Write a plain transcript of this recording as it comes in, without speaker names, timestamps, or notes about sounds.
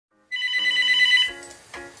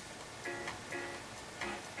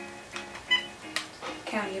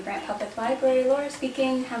County of Brant Public Library. Laura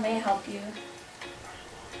speaking. How may I help you?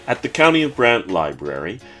 At the County of Brant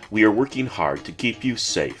Library, we are working hard to keep you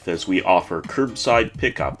safe as we offer curbside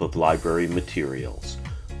pickup of library materials,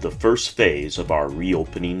 the first phase of our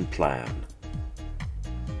reopening plan.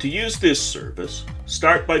 To use this service,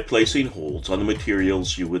 start by placing holds on the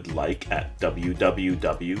materials you would like at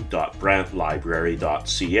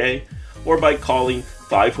www.brantlibrary.ca or by calling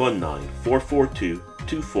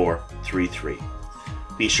 519-442-2433.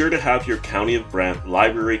 Be sure to have your County of Brant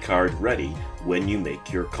library card ready when you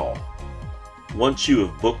make your call. Once you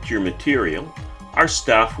have booked your material, our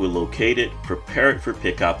staff will locate it, prepare it for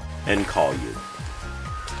pickup, and call you.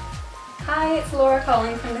 Hi, it's Laura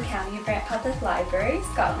calling from the County of Brant Public Library,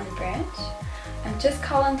 Scotland branch. I'm just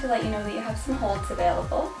calling to let you know that you have some holds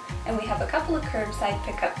available, and we have a couple of curbside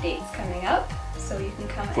pickup dates coming up, so you can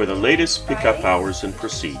come. For the latest pickup hours and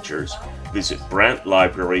procedures, visit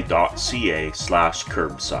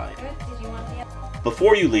brantlibrary.ca/curbside.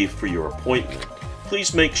 Before you leave for your appointment,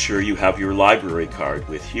 please make sure you have your library card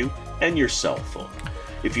with you and your cell phone.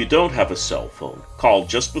 If you don't have a cell phone, call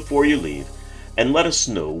just before you leave and let us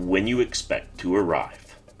know when you expect to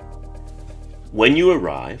arrive. When you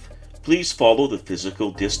arrive, please follow the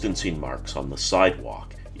physical distancing marks on the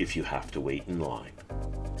sidewalk if you have to wait in line.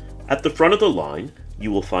 At the front of the line,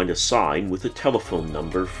 you will find a sign with a telephone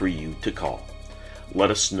number for you to call. Let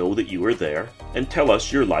us know that you are there and tell us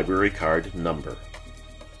your library card number.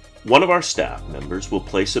 One of our staff members will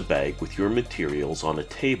place a bag with your materials on a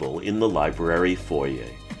table in the library foyer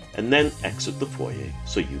and then exit the foyer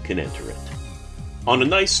so you can enter it. On a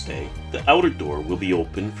nice day, the outer door will be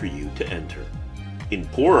open for you to enter. In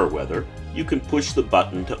poorer weather, you can push the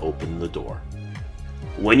button to open the door.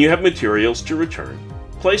 When you have materials to return,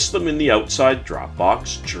 place them in the outside drop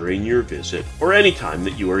box during your visit or any time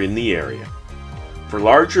that you are in the area. For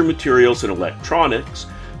larger materials and electronics,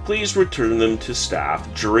 please return them to staff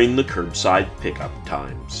during the curbside pickup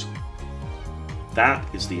times. That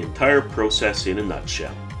is the entire process in a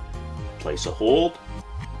nutshell. Place a hold,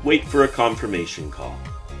 wait for a confirmation call.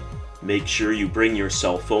 Make sure you bring your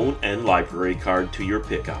cell phone and library card to your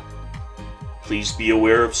pickup. Please be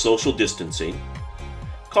aware of social distancing.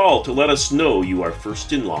 Call to let us know you are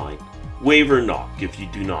first in line. Wave or knock if you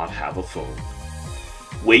do not have a phone.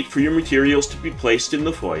 Wait for your materials to be placed in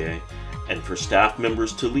the foyer and for staff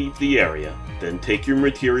members to leave the area, then take your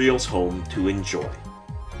materials home to enjoy.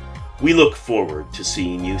 We look forward to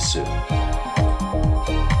seeing you soon.